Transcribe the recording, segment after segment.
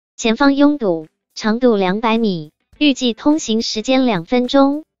前方拥堵，长度200米，预计通行时间2分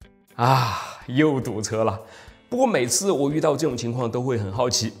钟。又堵车了。不过每次我遇到这种情况都会很好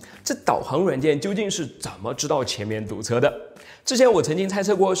奇，这导航软件究竟是怎么知道前面堵车的？之前我曾经猜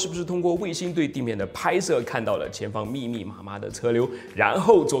测过，是不是通过卫星对地面的拍摄看到了前方密密麻麻的车流，然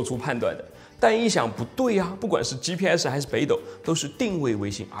后做出判断的。但一想不对啊，不管是 GPS 还是北斗，都是定位卫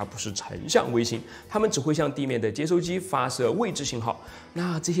星，而不是成像卫星，它们只会向地面的接收机发射位置信号。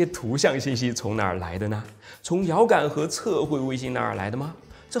那这些图像信息从哪儿来的呢？从遥感和测绘卫星那儿来的吗？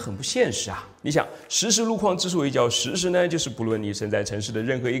这很不现实啊！你想，实时路况之所以叫实时呢，就是不论你身在城市的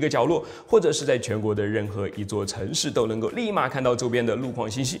任何一个角落，或者是在全国的任何一座城市，都能够立马看到周边的路况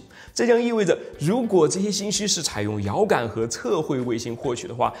信息。这将意味着，如果这些信息是采用遥感和测绘卫星获取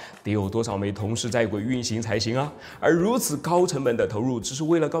的话，得有多少枚同时在轨运行才行啊？而如此高成本的投入，只是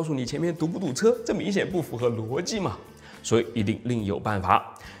为了告诉你前面堵不堵车，这明显不符合逻辑嘛！所以一定另有办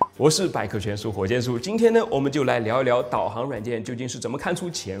法。我是百科全书火箭叔，今天呢，我们就来聊一聊导航软件究竟是怎么看出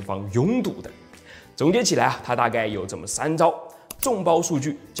前方拥堵的。总结起来它大概有这么3招：众包数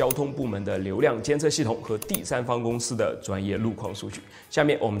据、交通部门的流量监测系统和第三方公司的专业路况数据。下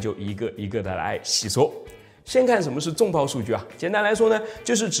面我们就一个一个的来细说。先看什么是众包数据啊？简单来说呢，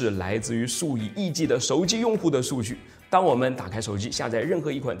就是指来自于数以亿计的手机用户的数据。当我们打开手机，下载任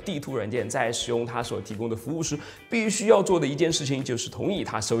何一款地图软件，在使用它所提供的服务时，必须要做的一件事情就是同意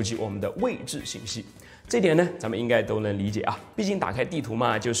它收集我们的位置信息。这点呢，咱们应该都能理解啊。毕竟打开地图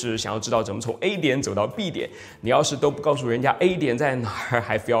嘛，就是想要知道怎么从 A 点走到 B 点。你要是都不告诉人家 A 点在哪儿，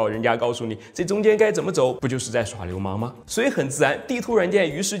还非要人家告诉你这中间该怎么走，不就是在耍流氓吗？所以很自然，地图软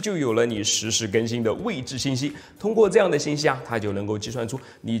件于是就有了你实时更新的位置信息。通过这样的信息它就能够计算出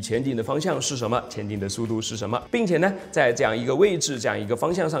你前进的方向是什么，前进的速度是什么，并且呢，在这样一个位置、这样一个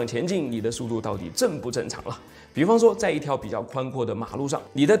方向上前进，你的速度到底正不正常了？比方说，在一条比较宽阔的马路上，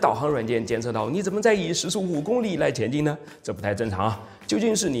你的导航软件监测到你怎么在以时速5公里来前进呢？这不太正常啊！究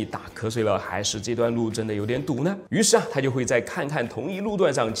竟是你打瞌睡了，还是这段路真的有点堵呢？于是他就会再看看同一路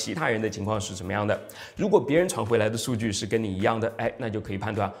段上其他人的情况是怎么样的。如果别人传回来的数据是跟你一样的，那就可以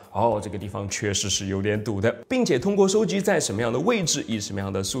判断，这个地方确实是有点堵的，并且通过收集在什么样的位置，以什么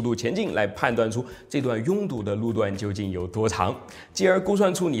样的速度前进，来判断出这段拥堵的路段究竟有多长，继而估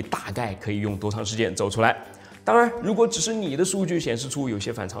算出你大概可以用多长时间走出来。当然，如果只是你的数据显示出有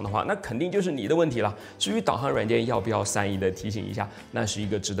些反常的话，那肯定就是你的问题了。至于导航软件要不要善意的提醒一下，那是一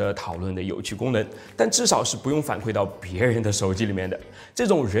个值得讨论的有趣功能，但至少是不用反馈到别人的手机里面的。这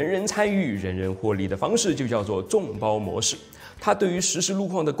种人人参与、人人获利的方式就叫做众包模式，它对于实时路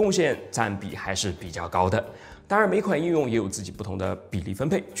况的贡献占比还是比较高的。当然，每款应用也有自己不同的比例分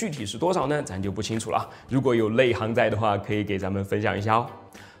配，具体是多少呢？咱就不清楚了。如果有内行在的话，可以给咱们分享一下哦。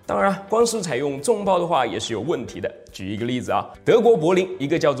当然，光是采用众包的话也是有问题的。举一个例子啊，德国柏林一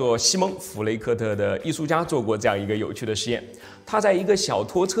个叫做西蒙·弗雷克特的艺术家做过这样一个有趣的实验。他在一个小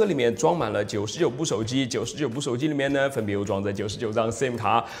拖车里面装满了99部手机，99部手机里面呢，分别又装着99张 SIM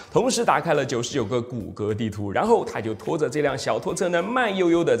卡，同时打开了99个谷歌地图，然后他就拖着这辆小拖车呢，慢悠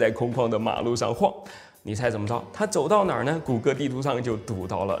悠的在空旷的马路上晃。你猜怎么着？他走到哪儿呢？谷歌地图上就堵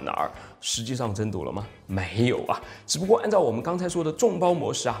到了哪儿。实际上真堵了吗？没有啊，只不过按照我们刚才说的众包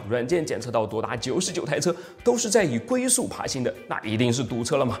模式啊，软件检测到多达99台车都是在以龟速爬行的，那一定是堵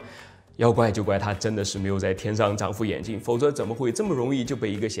车了嘛。要怪就怪他真的是没有在天上长副眼镜，否则怎么会这么容易就被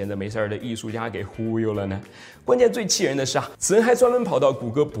一个闲着没事的艺术家给忽悠了呢？关键最气人的是此人还专门跑到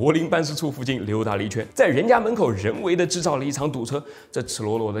谷歌柏林办事处附近溜达了一圈，在人家门口人为的制造了一场堵车，这赤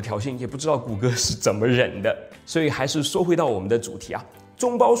裸裸的挑衅，也不知道谷歌是怎么忍的。所以还是说回到我们的主题啊。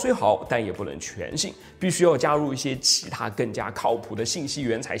众包虽好，但也不能全信，必须要加入一些其他更加靠谱的信息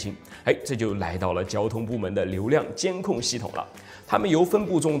源才行。这就来到了交通部门的流量监控系统了。它们由分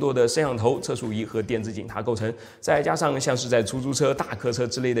布众多的摄像头、测速仪和电子警察构成，再加上像是在出租车、大客车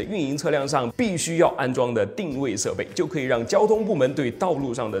之类的运营车辆上必须要安装的定位设备，就可以让交通部门对道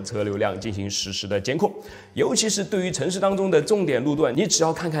路上的车流量进行实时的监控。尤其是对于城市当中的重点路段，你只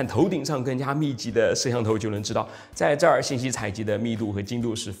要看看头顶上更加密集的摄像头，就能知道在这儿信息采集的密度和精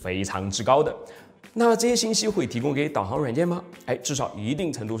度是非常之高的。那这些信息会提供给导航软件吗？至少一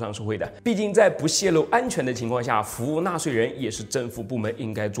定程度上是会的。毕竟在不泄露安全的情况下，服务纳税人也是政府部门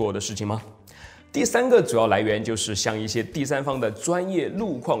应该做的事情吗？第3个主要来源就是向一些第三方的专业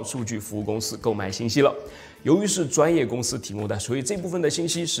路况数据服务公司购买信息了。由于是专业公司提供的，所以这部分的信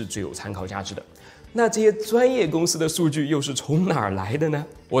息是最有参考价值的。那这些专业公司的数据又是从哪儿来的呢？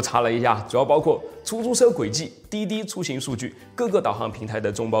我查了一下，主要包括出租车轨迹、滴滴出行数据、各个导航平台的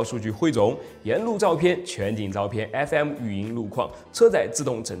众包数据汇总、沿路照片、全景照片、FM 语音路况、车载自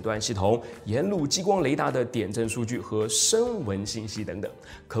动诊断系统、沿路激光雷达的点阵数据和声纹信息等等，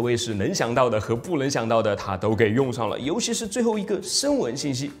可谓是能想到的和不能想到的，它都给用上了。尤其是最后一个声纹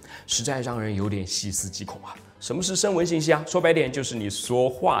信息，实在让人有点细思极恐啊！什么是声纹信息啊？说白点就是你说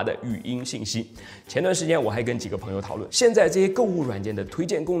话的语音信息。前段时间我还跟几个朋友讨论，现在这些购物软件的推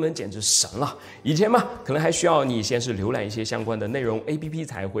荐功能简直神了。以前嘛，可能还需要你先是浏览一些相关的内容 APP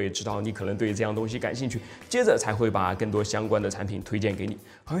才会知道你可能对这样东西感兴趣，接着才会把更多相关的产品推荐给你。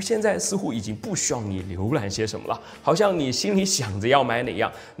而现在似乎已经不需要你浏览些什么了，好像你心里想着要买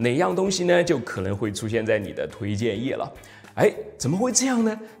哪样东西呢，就可能会出现在你的推荐页了。哎，怎么会这样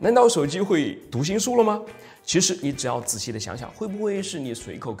呢？难道手机会读心术了吗？其实你只要仔细的想想，会不会是你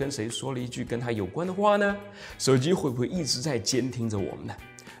随口跟谁说了一句跟他有关的话呢？手机会不会一直在监听着我们呢？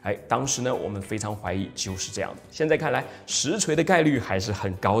哎，当时呢，我们非常怀疑就是这样的。现在看来，实锤的概率还是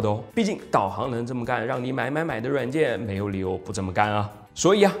很高的哦。毕竟导航能这么干，让你买的软件没有理由不这么干啊。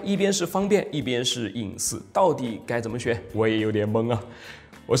所以啊，一边是方便，一边是隐私，到底该怎么选？我也有点懵啊。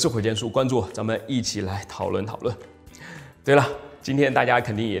我是火箭叔，关注我，咱们一起来讨论讨论。对了，今天大家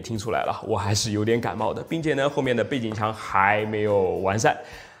肯定也听出来了，我还是有点感冒的，并且呢，后面的背景墙还没有完善。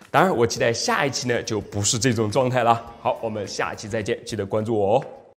当然，我期待下一期呢就不是这种状态了。好，我们下期再见，记得关注我哦。